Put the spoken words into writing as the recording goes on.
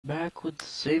Back with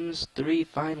Sims 3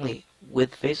 finally,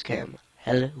 with Facecam.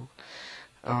 Hello.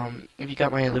 If you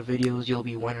got my other videos, you'll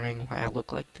be wondering why I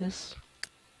look like this.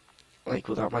 Like,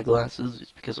 without my glasses,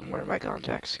 it's because I'm wearing my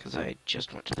contacts, because I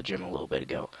just went to the gym a little bit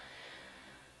ago.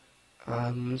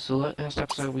 So last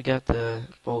episode we got the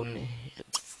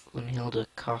Brunhilde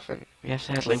coffin. We have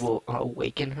to actually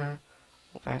awaken her.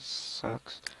 Well, that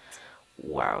sucks.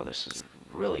 Wow, this is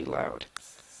really loud.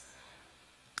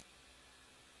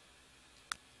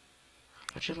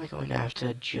 How much am I going to have to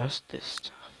adjust this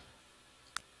stuff?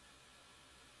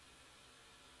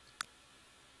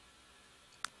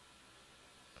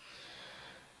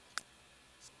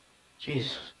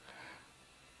 Jeez.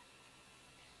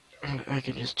 I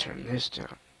can just turn this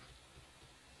down.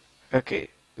 Okay,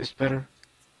 this better?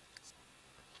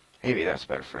 Maybe that's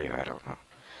better for you, I don't know.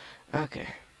 Okay.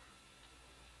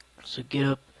 So get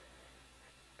up.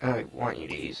 I want you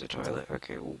to use the toilet.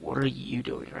 Okay, well, what are you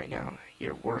doing right now?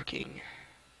 You're working.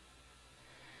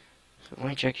 So let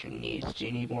me check your needs. Do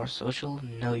you need more social?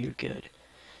 No, you're good.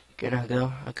 You're gonna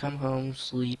go, come home,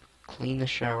 sleep, clean the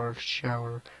shower,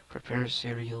 prepare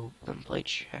cereal, then play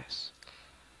chess.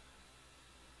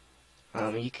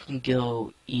 You can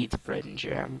go eat the bread and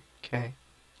jam, okay?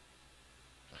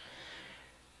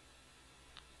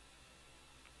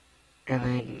 And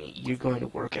then you're going to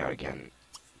work out again.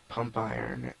 Pump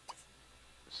iron.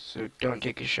 So don't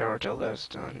take a shower till that's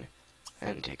done.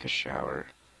 And take a shower.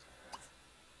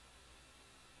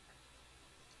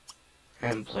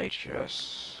 And play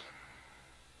chess.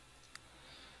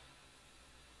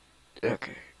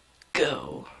 Okay.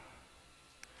 Go!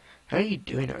 How are you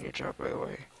doing on your job, by the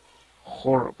way?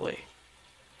 Horribly.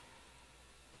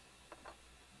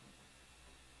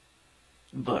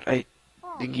 But I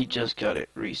think he just got it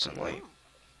recently.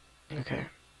 Okay.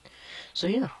 So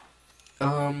yeah.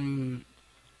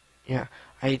 Yeah.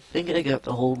 I think I got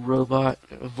the whole robot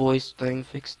voice thing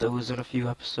fixed. That was in a few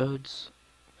episodes.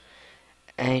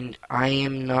 And I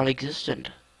am non-existent.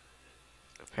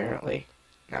 Apparently.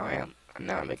 Now I am.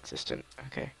 Now I'm existent.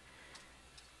 Okay.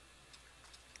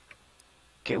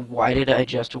 Okay, why did I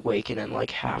just awaken in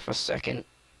like half a second?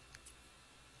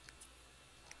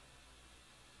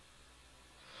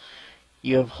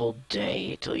 You have a whole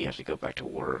day till you have to go back to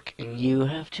work, and you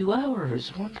have 2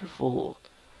 hours. Wonderful.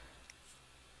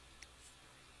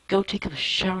 Go take a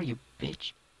shower, you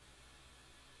bitch.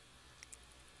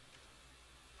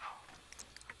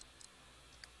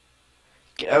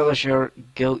 Get out of the shower,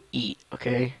 go eat,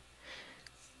 okay?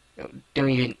 No, don't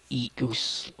even eat, go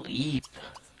sleep.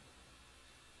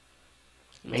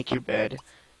 Make your bed,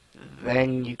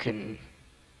 then you can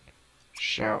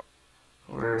shower.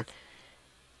 Or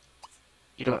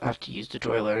you don't have to use the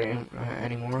toilet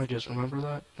anymore, just remember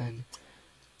that. Then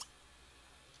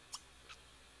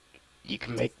you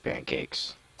can make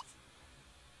pancakes.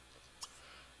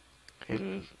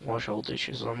 And wash all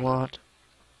dishes on lot.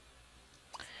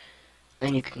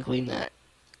 Then you can clean that.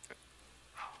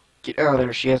 Get out of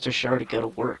there, she has to shower to go to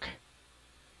work.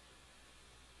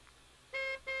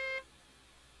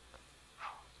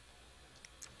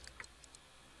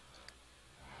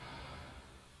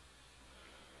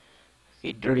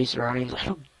 Okay, dirty surroundings, I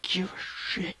don't give a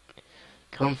shit.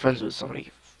 Become friends with somebody.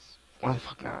 Why the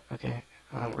fuck not? Okay.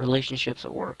 Relationships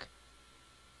at work.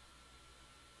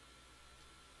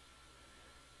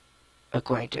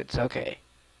 Acquaintance, okay.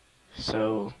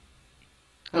 So,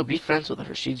 oh, be friends with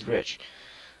her, she's rich.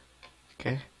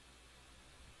 Okay.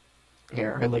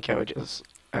 Yeah, I like how it just,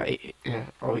 yeah,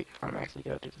 oh, I'm actually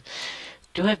gonna do this.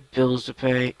 Do I have bills to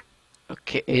pay?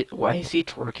 Okay, why is he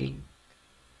twerking?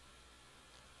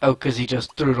 Oh, 'cause he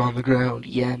just threw it on the ground.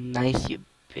 Yeah, nice, you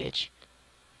bitch.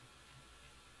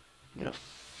 I'm gonna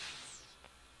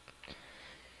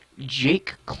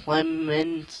Jake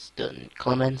Clemenston?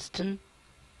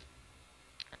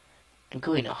 I'm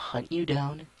going to hunt you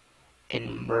down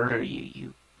and murder you,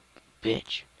 you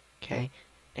bitch. Okay?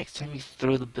 Next time you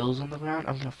throw the bills on the ground,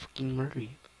 I'm gonna fucking murder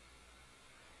you.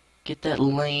 Get that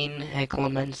lane, hey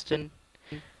Clemenston.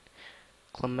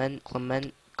 Clementson.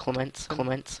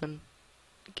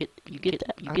 You get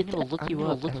that? You get that? Look you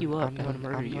up. I'm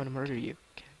gonna murder you.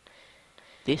 Okay.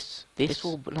 This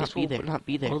will not be there.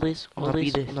 All this will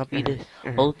not be there.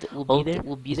 All that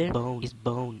will be there is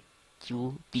bone. You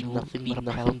will be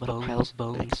nothing but a pile of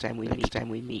bones next time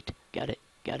we meet. Got it.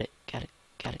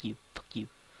 You. Fuck you.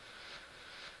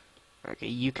 Okay,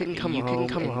 you can come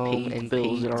home and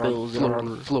bills that are on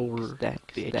the floor. That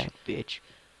bitch.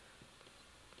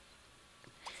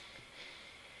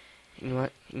 You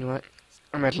know what?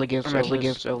 I'm actually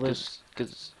against all this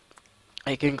because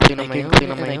I can clean on my own,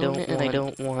 and I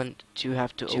don't want to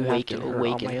have to awaken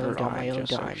her on my own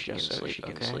dime just so she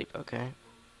can sleep. Okay.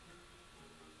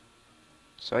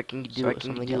 so I can do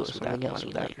something else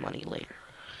with that money later.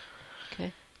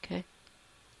 Okay, okay.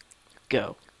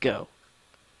 Go, go.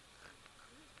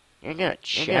 You're gonna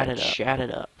chat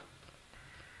it up.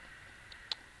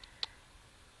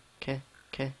 Okay,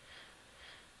 okay.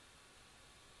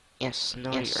 Yes,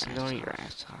 snore your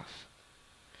ass off.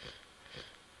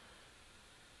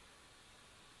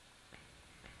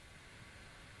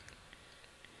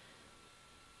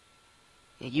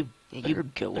 Yeah, you better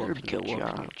go up in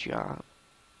your job.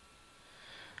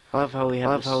 I love how we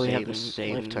have the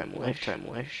same lifetime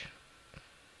wish.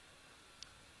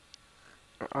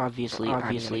 Obviously, I'm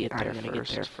gonna get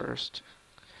there first.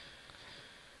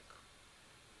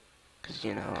 Cause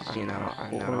you know, I'm not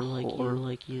a whore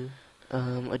like you.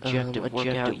 Objective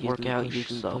workout, you can push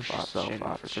yourself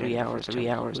up for 3 hours to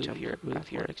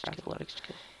improve your athletics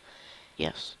skill.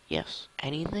 Yes.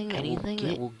 Anything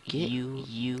that will get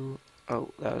you.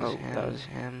 Oh, that was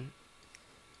him.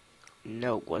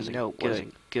 No, it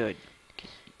wasn't good.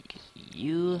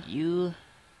 You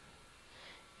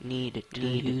need to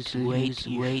lose weight,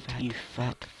 you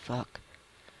fat fuck.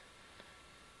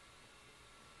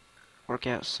 Work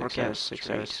out 6 hours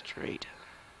straight.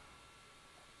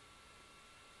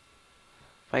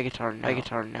 Play guitar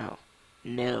now.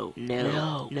 No.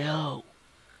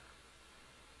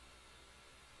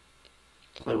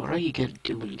 Like, what are you gonna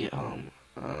do when you get home?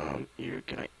 You're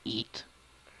gonna eat.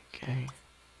 Okay.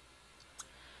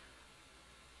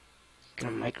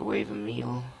 Gonna microwave a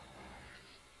meal.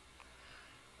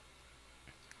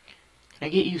 Can I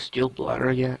get you steel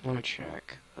bladder yet? Let me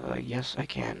check. Yes, I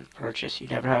can. Purchase. You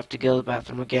never have to go to the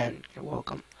bathroom again. You're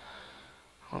welcome.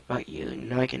 How about you?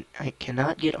 No, I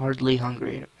cannot get hardly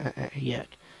hungry yet.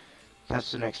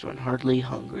 That's the next one. Hardly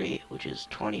hungry, which is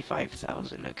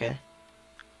 25,000. Okay.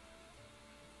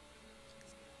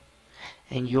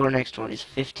 And your next one is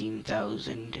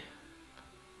 15,000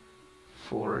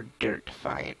 for Dirt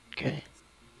Defiant. Okay.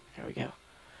 There we go.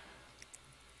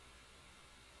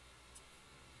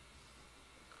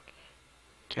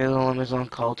 Taylor Lim is on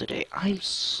call today. I'm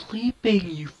sleeping,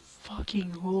 you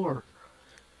fucking whore.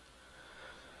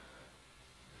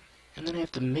 And then I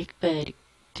have to make bed,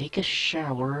 take a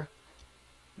shower,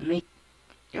 you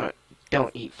know,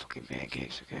 don't eat fucking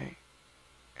pancakes, okay?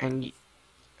 And you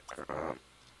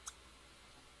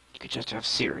could just have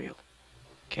cereal,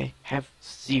 okay? Have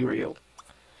cereal.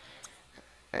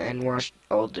 And wash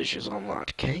all dishes on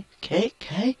lot, okay? Okay?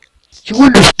 Do you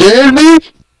understand me?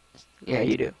 Yeah,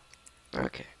 you do.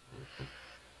 Okay.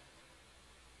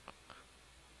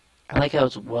 I like how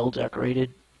it's well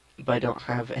decorated, but I don't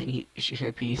have any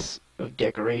piece of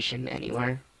decoration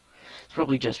anywhere. It's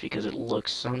probably just because it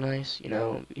looks so nice, you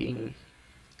know, being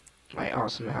my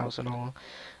awesome house and all.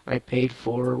 I paid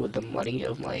for with the money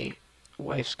of my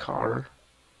wife's car.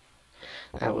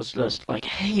 That was just like,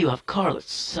 hey, you have a car,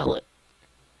 let's sell it.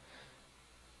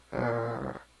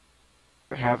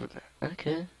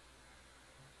 Okay.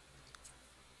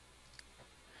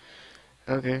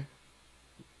 Okay.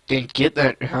 Didn't get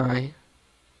that high.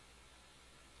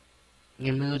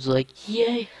 Your mood's like,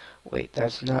 yay. Wait,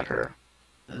 that's not her.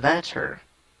 That's her.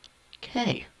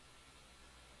 Okay.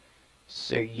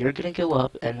 So you're gonna go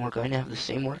up and we're going to have the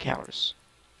same work hours.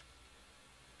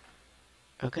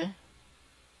 Okay?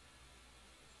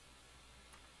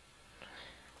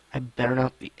 I better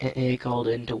not be called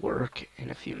in to work in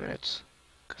a few minutes,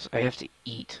 because I have to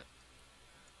eat.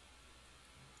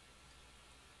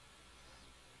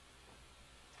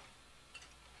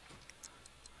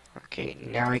 Okay,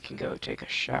 now I can go take a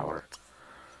shower.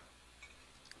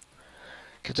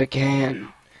 Because I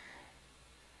can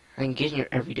get in your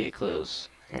everyday clothes.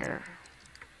 Here.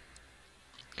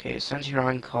 Okay, since you're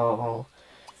on call,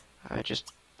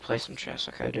 just play some chess,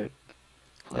 okay, dude?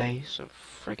 Play some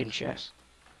friggin' chess.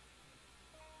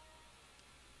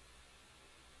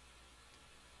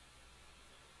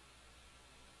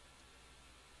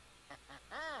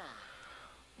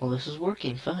 Well, this is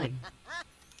working fine.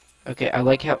 Okay, I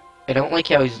don't like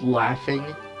how he's laughing.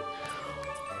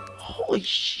 Holy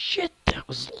shit, that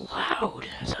was loud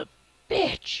as a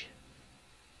bitch.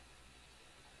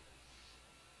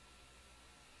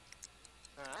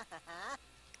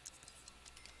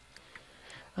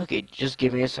 Okay, just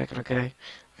give me a second, okay?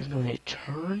 I'm going to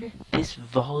turn this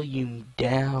volume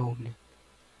down.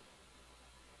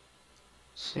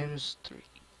 Sims 3.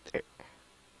 There.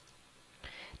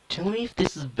 Tell me if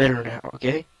this is better now,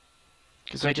 okay?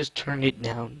 Because I just turned it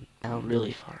down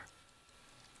really far.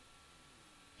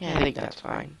 Yeah, I think that's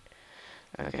fine.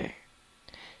 Okay.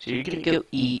 So you're gonna go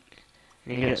eat,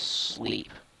 and you're gonna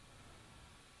sleep.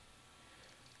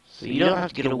 So you don't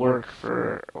have to go to work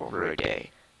for over a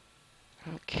day.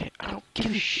 Okay, I don't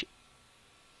give a shit.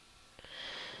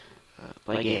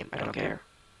 Play game. I don't care.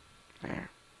 There.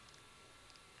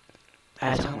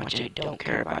 That's how much I don't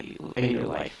care about you in your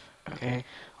life. Okay?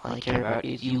 All I care about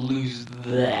is you lose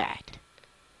that.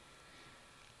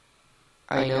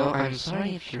 I know, I'm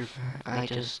sorry if you're fat.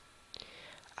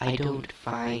 I don't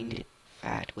find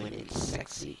fat women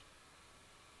sexy.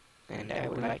 And I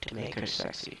would like to make her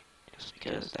sexy. Just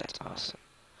because that's awesome.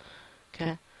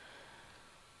 Okay?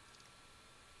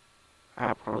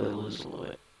 I'll probably lose a little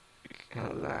bit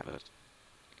because of that, but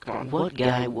come on, what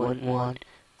guy wouldn't want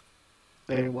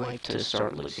their wife to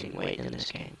start losing weight in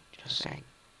this game? Just saying.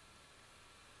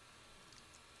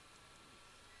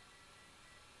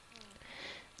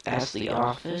 As The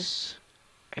Office,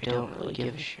 I don't really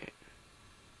give a shit.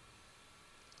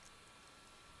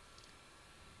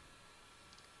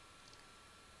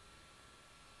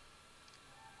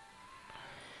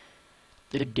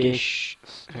 The Dish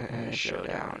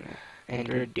Showdown.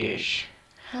 Enter Dish.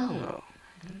 Hell no.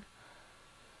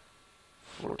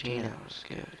 14 hours,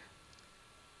 good.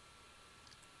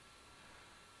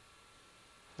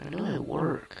 When do I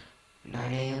work?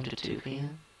 9 a.m. to 2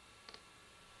 p.m.?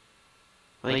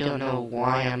 I don't know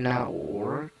why I'm not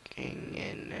working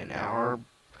in an hour.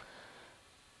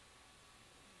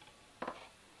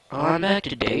 Oh, I'm back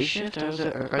to day shift? I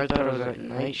thought I was at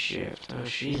night shift. Oh,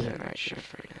 she's at night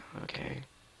shift right now. Okay.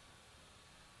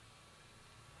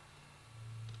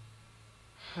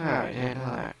 I didn't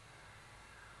know that.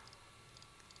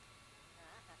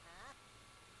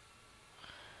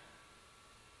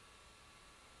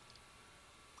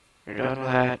 You're done with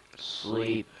that.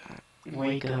 Sleep.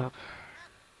 Wake up.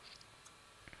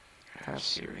 Have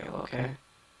cereal, okay?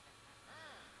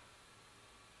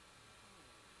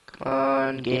 Come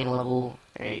on, gain level.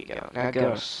 There you go. Now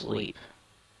go to sleep.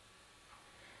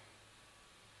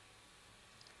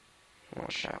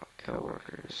 Watch out,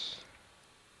 coworkers.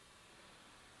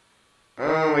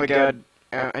 Oh my god.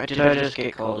 Did I just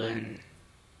get called in?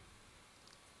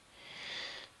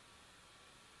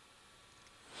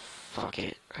 Fuck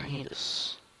it. I need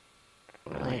this.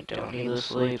 Well, I don't need to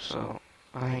sleep, so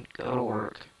fine, go to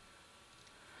work.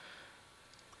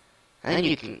 And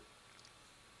you can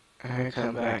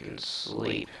come back and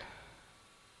sleep.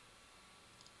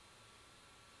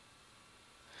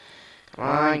 Come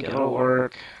on, go to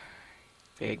work.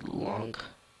 Big lunk.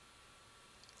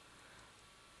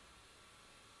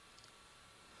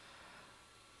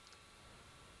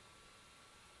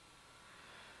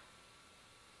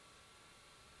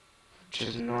 Which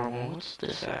is normal. What's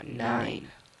this at? 9.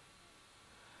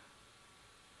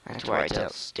 That's why it's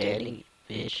outstanding,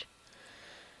 bitch.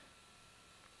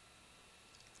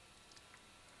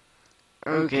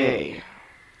 Okay.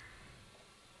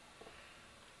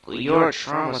 Well, you're a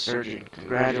trauma surgeon.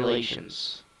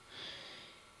 Congratulations.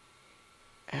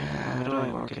 How do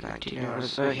I work at 19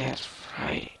 hours? Oh, yeah, it's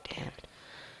Friday. Damn it.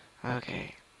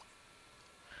 Okay.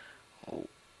 Oh,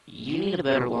 you need a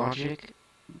better logic,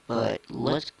 but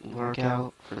let's work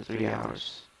out for 3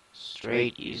 hours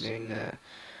straight using the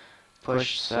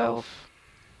push self.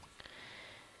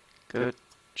 Good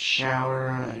shower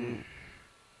and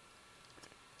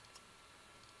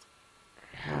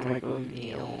how do I go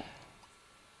kneel?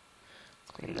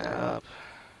 Clean that up.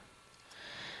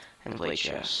 And play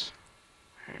chess.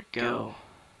 There we go.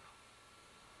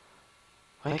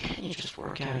 Why can't you just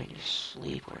work out in your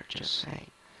sleep or just saying?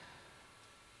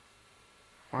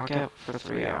 Work out for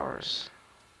 3 hours.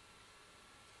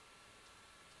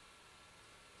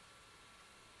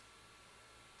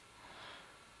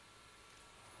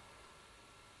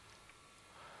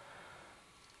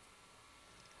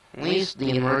 At least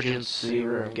the emergency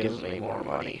room gives me more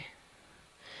money.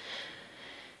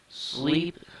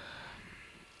 Sleep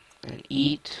and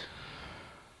eat.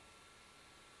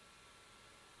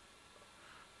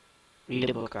 Read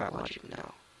a book on logic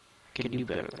now. I can do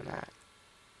better than that.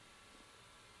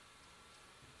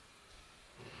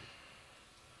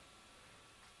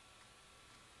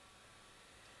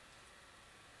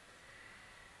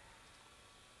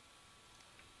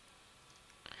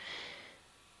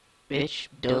 Bitch,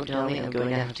 don't tell me I'm going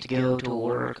to have to go to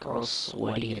work all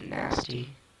sweaty and nasty.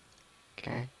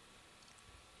 Okay?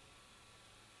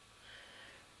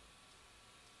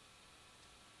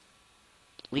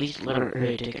 At least let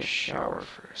her take a shower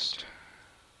first.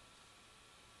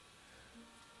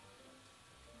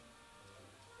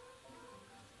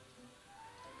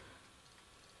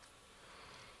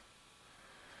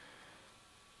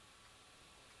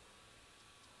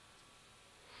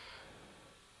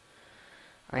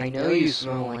 I know you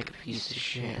smell like a piece of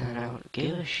shit, and I don't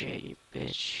give a shit, you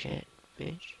bitch shit,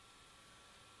 bitch.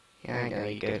 Yeah, I know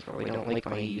you guys probably don't like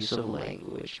my use of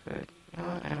language, but you know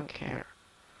what, I don't care.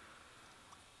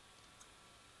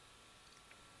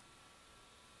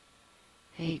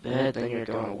 make bed, then you're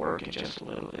going to work in just a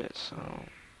little bit, so...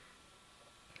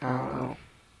 I don't know.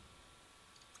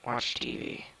 Watch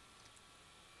TV.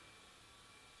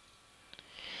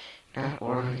 Not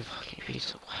ordering fucking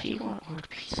pizza. Why do you want to order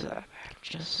pizza that bad? I'm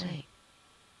just saying.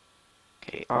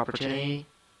 Okay, opportunity.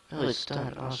 Oh, it's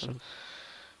done. Awesome.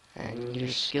 And your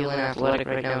skill in athletic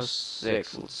right now is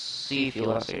 6. Let's see if you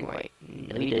lost any weight.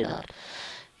 No, you did not.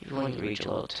 If you want to reach a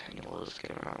level 10, you'll lose a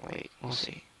good amount of weight. We'll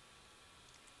see.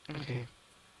 Okay.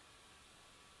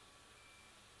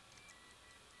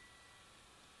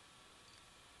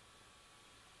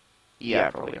 Yeah,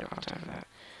 I probably don't have time for that.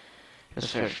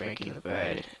 Just finish making the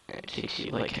bed, and it takes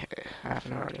you like half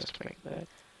an hour just to make the bed.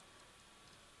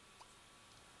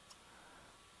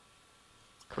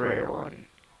 Career 1.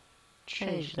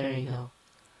 Change, there you go.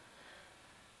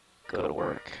 Go to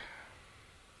work.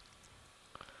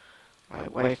 My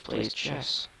wife plays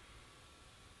chess.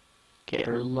 Get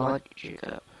her logic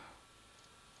up.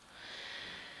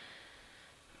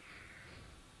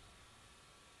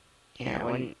 Yeah,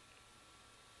 when...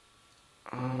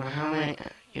 how many...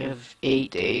 You have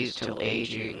 8 days till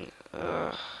aging.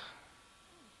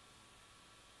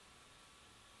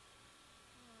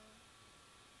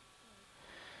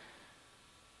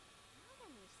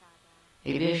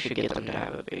 Maybe I should get them to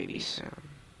have a baby soon.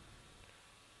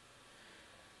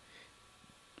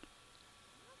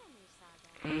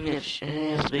 If she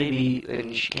has a baby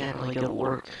and she can't really go to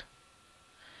work,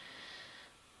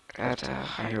 I have to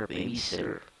hire a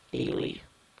babysitter daily.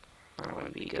 That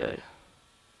wouldn't be good.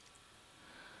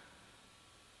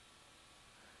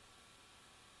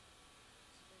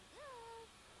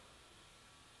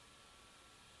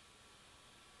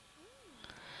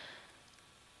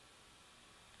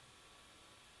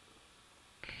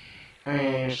 Oh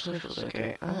yeah, your social's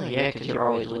okay. Oh yeah, because you're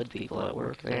always with people at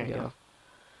work. There you go.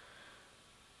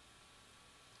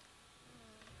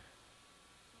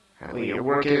 How about you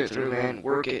work it through, man?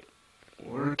 Work it.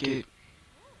 Work it.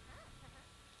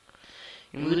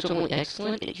 Your mood's only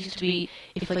excellent. It used to be,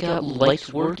 if I got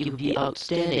life's work, it would be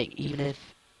outstanding. Even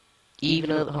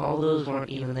if all those weren't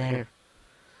even there.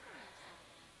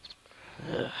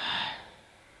 Ugh.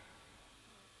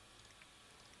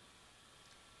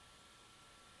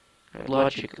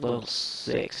 Logic level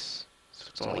 6, so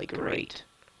it's only great.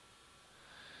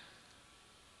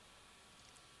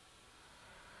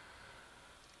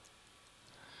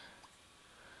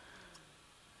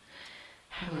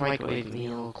 Have a microwave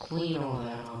meal, clean all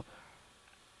that up.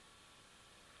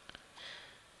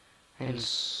 And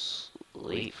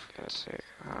sleep, for God's sake.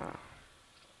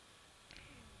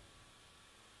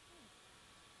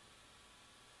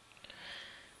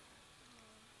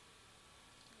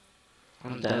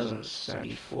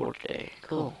 1074th day.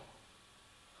 Cool.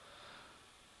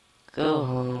 Go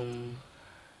home.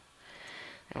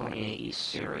 I want you to eat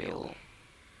cereal.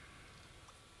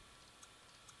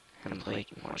 And play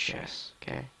more chess,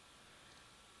 okay?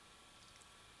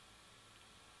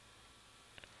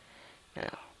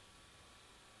 Now.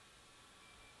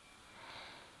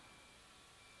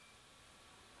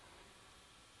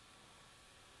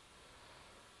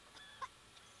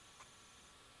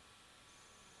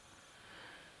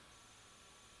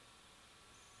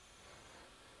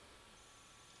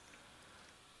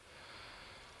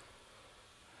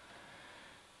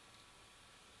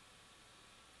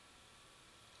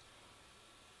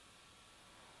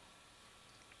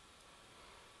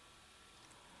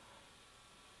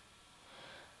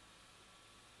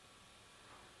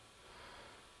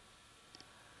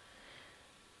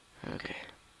 Okay.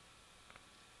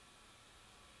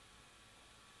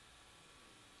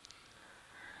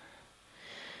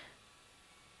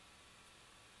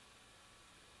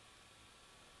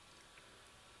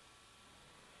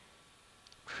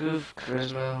 Proof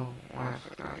charisma. Why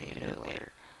not? You do it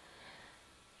later.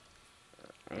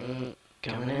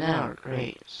 Coming in out,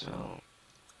 great. So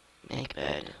make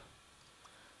bed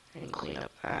and clean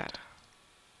up that.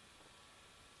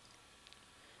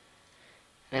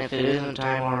 And if it isn't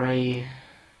time already,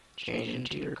 change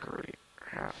into your career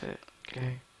outfit,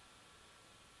 okay?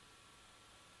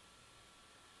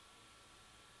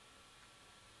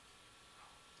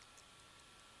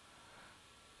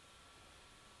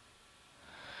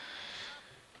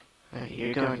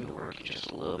 You're going to work in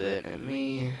just a little bit, and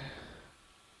me...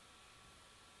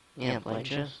 Yeah, play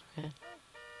chess, okay?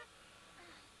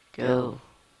 Go.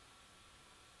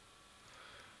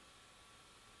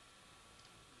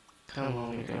 Come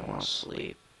home, you're gonna want to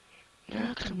sleep.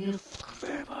 Now come you fucking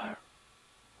vampire.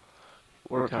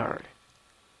 Work hard.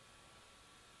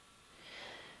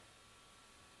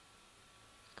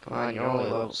 Come on, you're only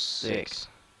level 6.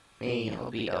 Me,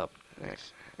 I'll be up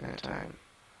next time.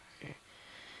 Okay.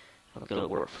 I'll go to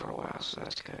work for a while, so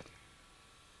that's good.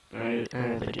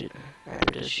 Neither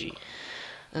does she.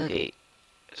 Okay.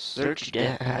 Search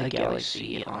a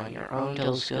galaxy on your own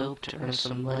telescope to earn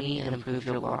some money and improve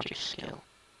your logic skill.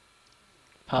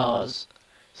 Pause.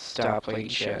 Stop playing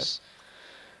chess.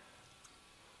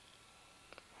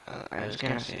 I was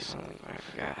gonna say something, but I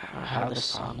forgot how the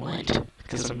song went,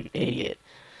 because I'm an idiot.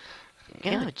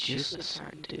 You haven't juiced this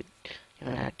song, dude. You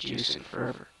haven't had juice in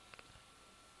forever.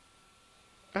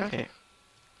 Okay.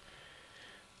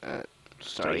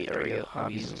 Study area,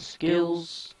 hobbies and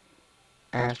skills.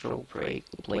 Astral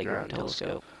playground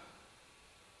telescope.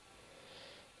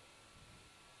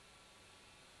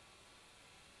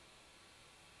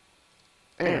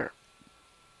 There.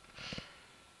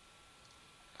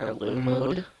 Live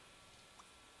mode.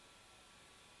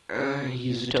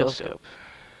 Use the telescope.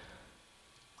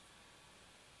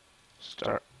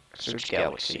 Search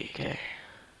galaxy, okay.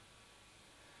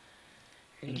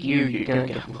 And you're gonna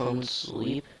get home and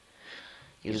sleep.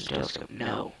 Use the telescope.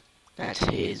 No. That's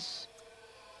his.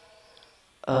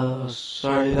 Oh,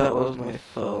 sorry, that was my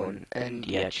phone. And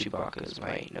yeah, Chewbacca's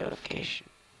my notification.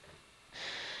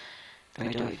 I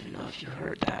don't even know if you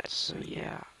heard that, so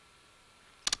yeah.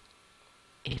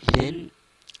 If you didn't,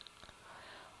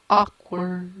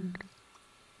 awkward.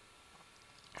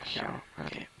 Shower,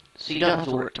 okay. So you don't have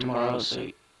to work tomorrow, so...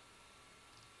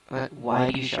 Why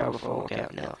do you shower before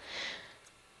workout? No.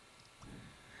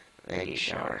 Then you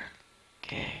shower.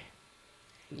 Okay.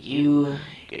 You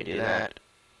can do that.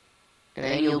 And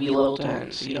then you'll be level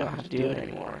 10, so you don't have to do it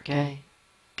anymore, okay?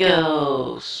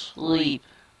 Go sleep.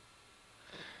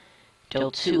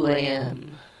 Till 2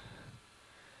 a.m.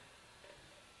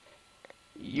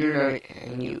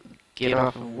 And you get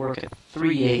off of work at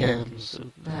 3 a.m.,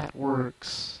 so that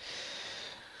works.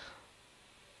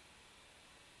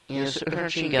 You know,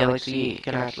 searching galaxy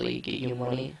can actually get you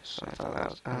money, so I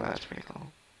thought that's pretty cool.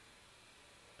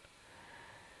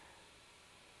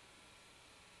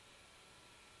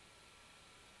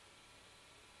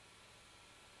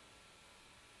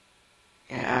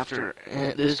 And after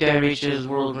this guy reaches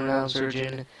world-renowned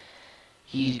surgeon,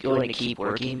 he's going to keep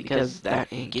working because that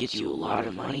gets you a lot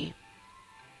of money.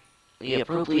 The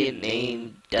appropriate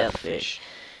name, Deathfish.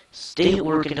 Stay at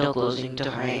work until closing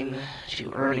time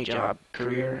to earn a job,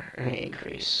 career, and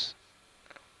increase.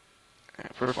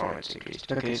 Performance increased.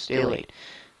 Okay, stay late.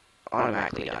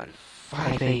 Automatically done.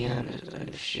 5 a.m. is the end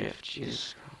of shift.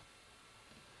 Jesus.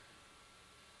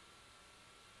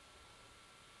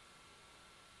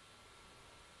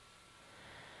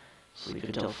 Sleep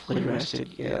until fully rested.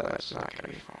 Yeah, that's not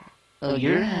gonna be fun. Oh,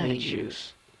 you're having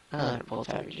juice. Oh, they're both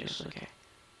having juice. Okay.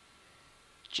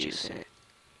 Juice in it.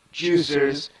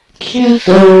 Juicers.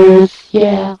 Juicers.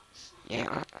 Yeah.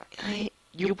 Yeah.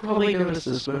 You probably noticed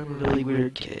this, but I'm a really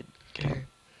weird kid. Okay.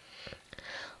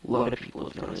 A lot of people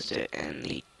have noticed it, and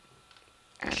they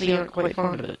actually aren't quite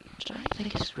fond of it, which I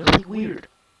think is really weird.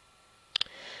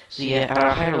 So yeah, at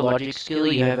a higher logic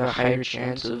skill, you have a higher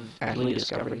chance of actually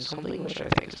discovering something, which I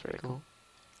think is pretty cool.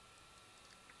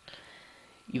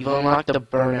 You've unlocked the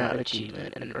Burnout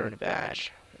achievement and earned a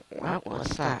badge.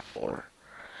 What's that for?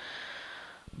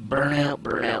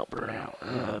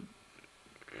 Burnout.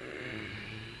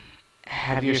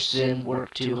 Have your sim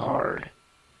work too hard.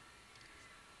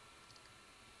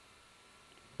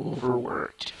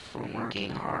 Overworked from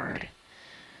working hard.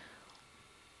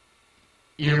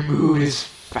 Your mood is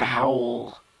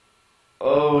foul.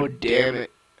 Oh, damn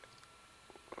it.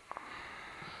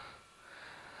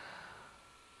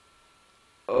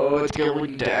 Oh, it's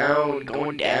going down.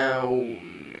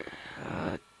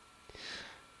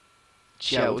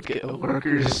 Chat with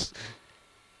workers.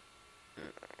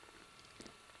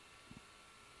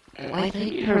 I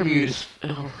think her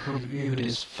mood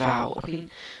is foul. I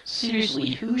mean,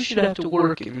 seriously, who should have to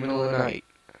work in the middle of the night?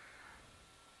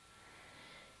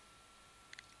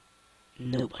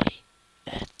 Nobody.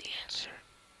 That's the answer.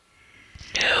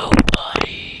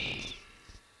 Nobody.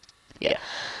 Yeah.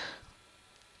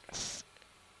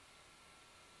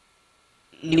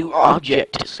 New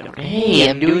object discovered. Hey,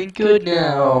 I'm doing good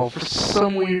now, for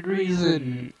some weird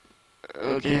reason.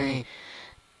 Okay.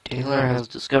 Taylor has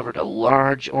discovered a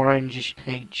large orange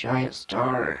giant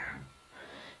star.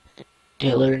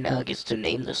 Taylor now gets to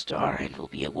name the star and will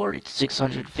be awarded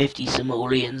 650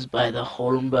 simoleons by the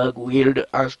Hornbug Weird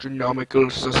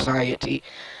Astronomical Society.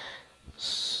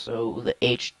 So the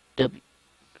HWAS,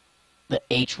 the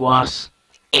HWAS,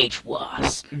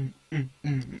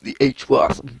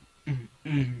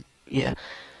 yeah,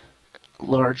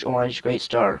 large orange great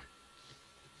star.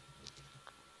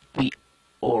 The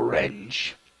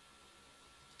orange.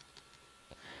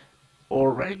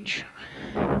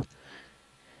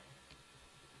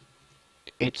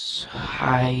 It's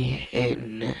high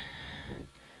in...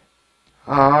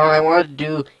 I want to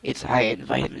do... It's high in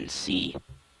vitamin C.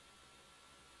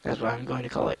 That's what I'm going to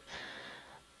call it.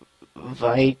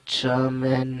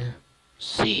 Vitamin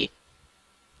C.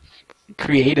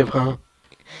 Creative, huh?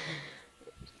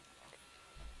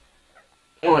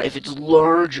 Well, if it's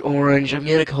large orange, I'm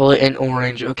gonna call it an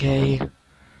orange, okay?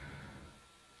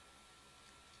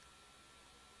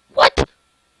 What?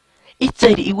 It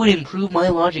said it would improve my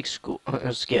logic skill.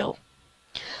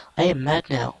 I am mad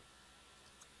now.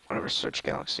 Whatever, search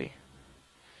Galaxy.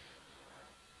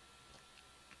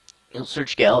 You'll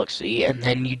search Galaxy, and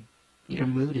then your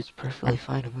mood is perfectly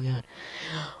fine. Oh my god.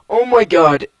 Oh my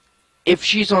god. If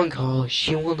she's on call,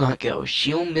 she will not go.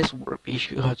 She'll miss work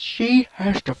because she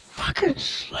has to fucking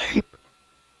sleep.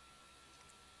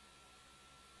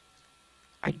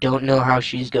 I don't know how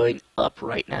she's going up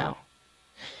right now.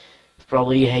 It's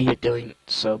probably, hey, you're doing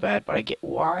so bad, but I get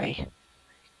why.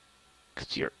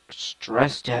 Because you're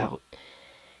stressed out,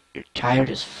 you're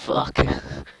tired as fuck,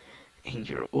 and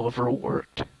you're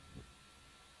overworked.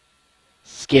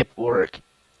 Skip work.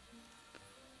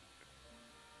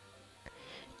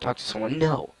 Talk to someone.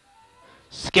 No.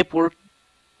 Skip work.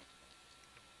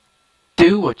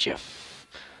 Do what you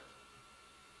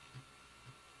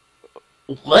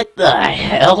What the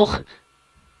hell?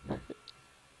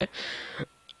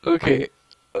 Okay.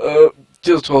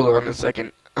 Just hold on a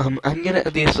second. I'm gonna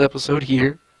end this episode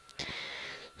here.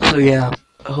 So yeah,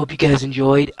 I hope you guys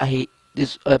enjoyed.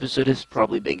 This episode has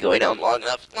probably been going on long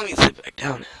enough. Let me sit back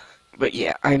down. But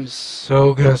yeah, I'm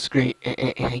so gonna screen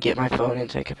and get my phone and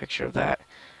take a picture of that.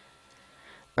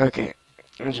 Okay,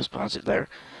 I'll just pause it there.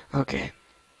 Okay,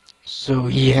 so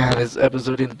yeah, this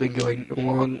episode has been going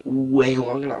on way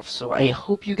long enough, so I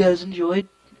hope you guys enjoyed.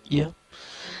 Yeah.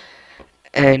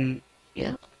 And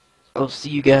yeah, I'll see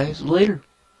you guys later.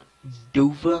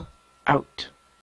 Dova out.